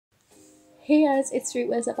Hey guys, it's Street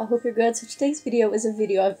What's Up. I hope you're good. So today's video is a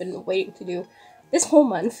video I've been waiting to do this whole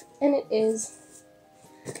month, and it is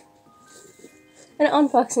an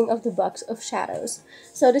unboxing of the Box of Shadows.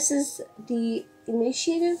 So this is the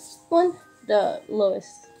initiative one, the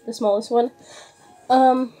smallest one.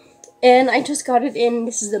 And I just got it in.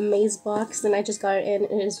 This is the Maze box, and I just got it in.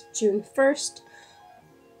 It is June 1st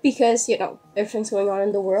because, you know, everything's going on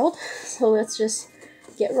in the world. So let's just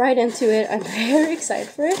get right into it. I'm very excited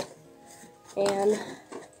for it. And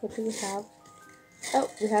what do we have?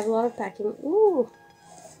 Oh, we have a lot of packing. Ooh,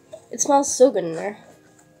 it smells so good in there.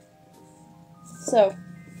 So,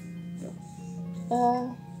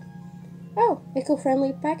 oh,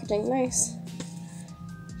 eco-friendly packaging, nice.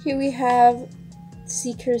 Here we have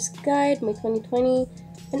Seeker's Guide, May 2020,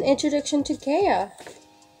 an introduction to Gaia.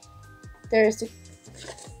 There's the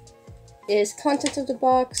content of the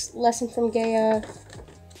box, lesson from Gaia,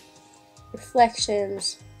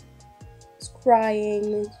 reflections,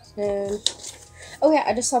 crying, and oh yeah,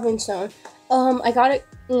 I just saw Moonstone. I got an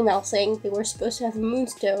email saying they were supposed to have a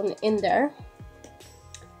Moonstone in there,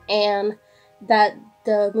 and that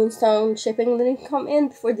the Moonstone shipping didn't come in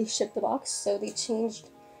before they shipped the box, so they changed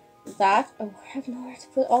that. Oh, I have nowhere to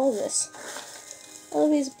put all of this. All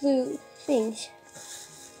of these blue things.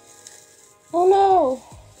 Oh no!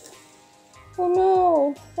 Oh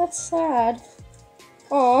no! That's sad.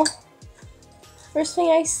 Aw. First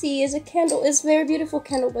thing I see is a candle. It's a very beautiful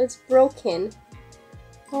candle, but it's broken.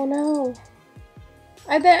 Oh no.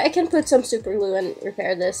 I bet I can put some super glue and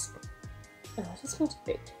repair this. Oh, that smells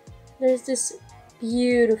great. There's this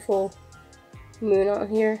beautiful moon on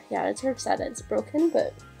here. Yeah, it's very sad that it's broken,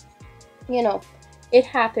 but you know, it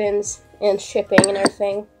happens in shipping and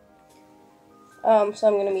everything. So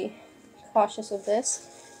I'm gonna be cautious of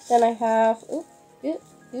this. Then I have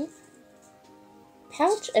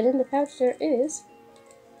pouch, and in the pouch there is,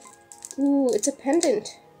 ooh, it's a pendant.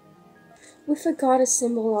 We forgot a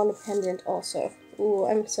symbol on the pendant also. Ooh,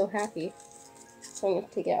 I'm so happy. So I'm gonna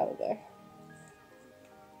take it out of there.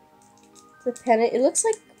 The pendant, it looks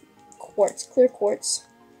like quartz, clear quartz.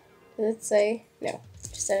 Does it say? No,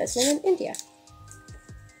 it just said it's made in India.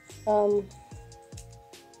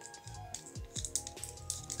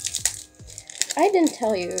 I didn't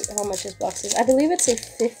tell you how much this box is. I believe it's a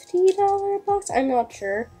 $50 box. I'm not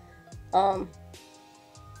sure. I'm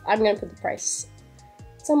gonna put the price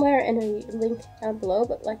somewhere in a link down below.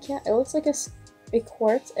 But like, yeah, it looks like a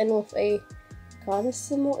quartz, and with a goddess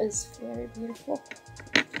symbol is very beautiful.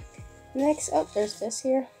 Next up, there's this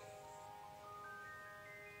here.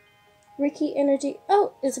 Reiki energy.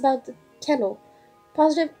 Oh, it's about the candle.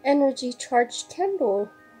 Positive energy charged candle.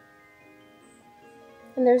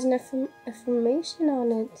 And there's an affirmation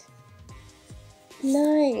on it.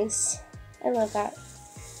 Nice. I love that.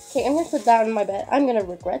 Okay, I'm gonna put that on my bed. I'm gonna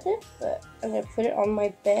regret it, but I'm gonna put it on my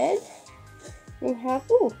bed. We have,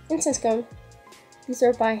 ooh, incense cone. These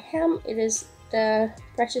are by Ham. It is the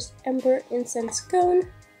Precious Ember Incense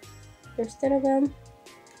Cone. There's 10 of them.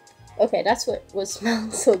 Okay, that's what was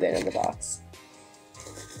smelling so good in the box.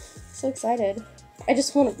 So excited. I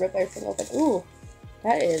just want to rip everything open. Ooh,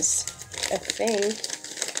 that is a thing.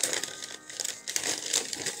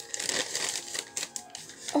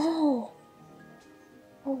 Oh!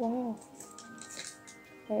 Oh wow.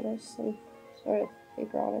 Okay, there's some sort of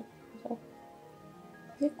paper on it. So,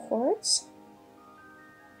 is it quartz?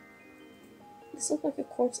 This looks like a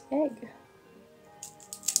quartz egg.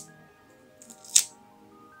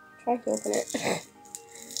 Try to open it.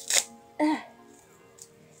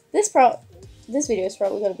 This video is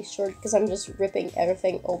probably gonna be short because I'm just ripping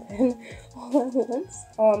everything open all at once.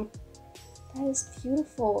 That is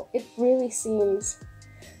beautiful. It really seems.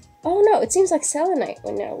 Oh no, it seems like selenite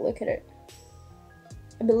when now look at it.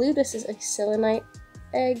 I believe this is a selenite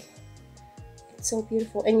egg. It's so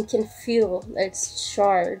beautiful, and you can feel that it's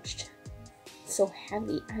charged. It's so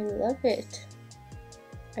heavy. I love it.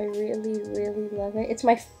 I really, really love it.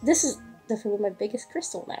 This is definitely my biggest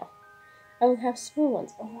crystal now. I will have small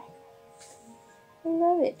ones. Oh my god. I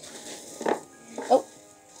love it. Oh.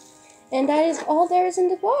 And that is all there is in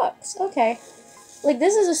the box. Okay. Like,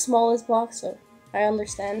 this is the smallest box, so I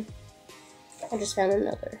understand. I just found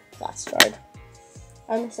another glass jar.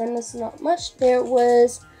 I understand this is not much. There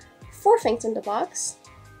was 4 things in the box.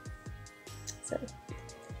 So,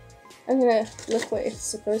 I'm gonna look what it's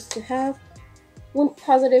supposed to have. One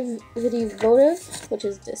positivity votive, which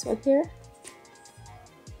is this one here.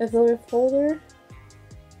 A votive holder.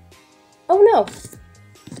 Oh no!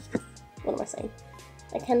 What am I saying?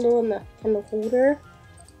 A candle and the candle holder.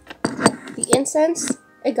 The incense,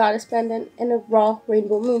 a goddess pendant, and a raw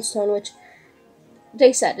rainbow moonstone, which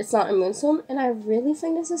they said it's not a moonstone, and I really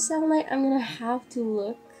think this is selenite. I'm gonna have to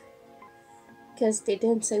look, because they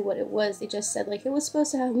didn't say what it was. They just said like it was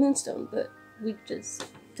supposed to have moonstone, but we just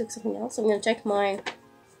took something else. I'm gonna check my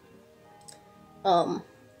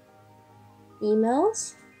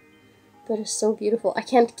emails. But it's so beautiful. I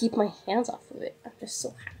can't keep my hands off of it. I'm just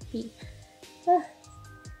so happy.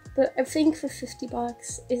 But I think for 50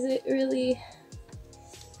 bucks, is it really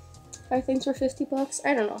 5 things for 50 bucks?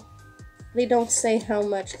 I don't know. They don't say how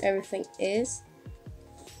much everything is.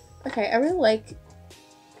 Okay, I really like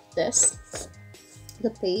this.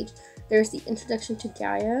 The page. There's the introduction to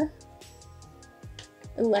Gaia.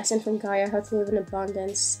 A lesson from Gaia, how to live in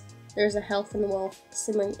abundance. There's a health and wealth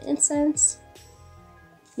simmering incense.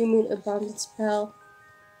 New moon abundance spell.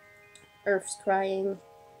 Earth's crying.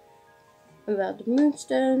 About the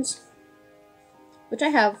moonstones. Which I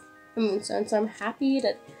have a moonstone, so I'm happy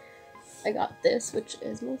that I got this, which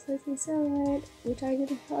is most likely selenite, which I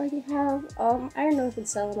didn't already have. I don't know if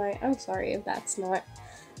it's selenite. I'm sorry if that's not.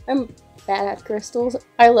 I'm bad at crystals.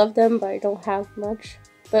 I love them, but I don't have much.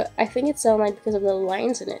 But I think it's selenite because of the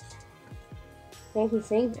lines in it. Make me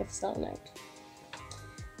think of selenite.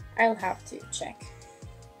 I'll have to check.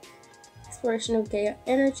 Exploration of Gaia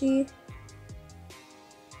energy.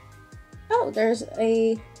 Oh, there's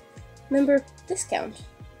a member discount.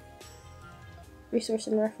 Resource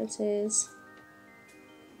and references.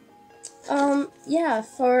 Yeah,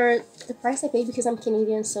 for the price I paid, because I'm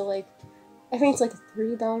Canadian, so like, I think it's like a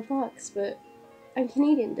 $30 box, but I'm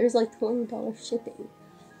Canadian. There's like $20 shipping.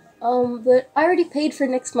 But I already paid for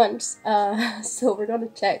next month's, so we're gonna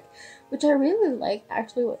check, which I really like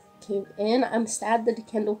actually what came in. I'm sad that the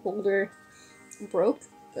candle holder broke,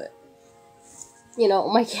 but you know,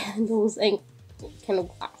 my candles and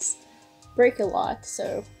candle glass break a lot,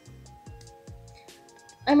 so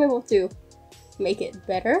I'm able to make it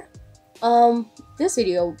better. This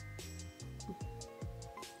video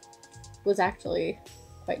was actually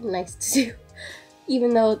quite nice to do,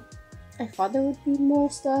 even though I thought there would be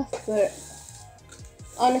more stuff, but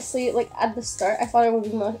honestly, like at the start, I thought there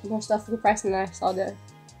would be more stuff for the price, and then I saw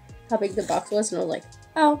how big the box was, and I was like,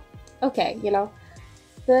 oh, okay, you know.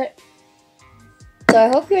 But so I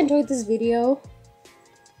hope you enjoyed this video,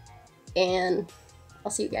 and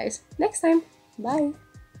I'll see you guys next time. Bye.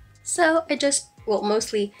 So I just, well,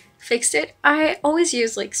 mostly fixed it. I always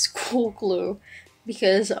use like school glue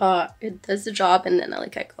because it does the job, and then I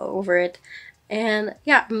go over it. And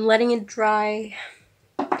yeah, I'm letting it dry.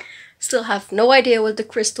 Still have no idea what the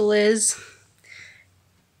crystal is.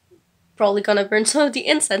 Probably gonna burn some of the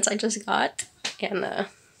incense I just got. And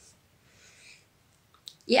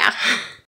yeah.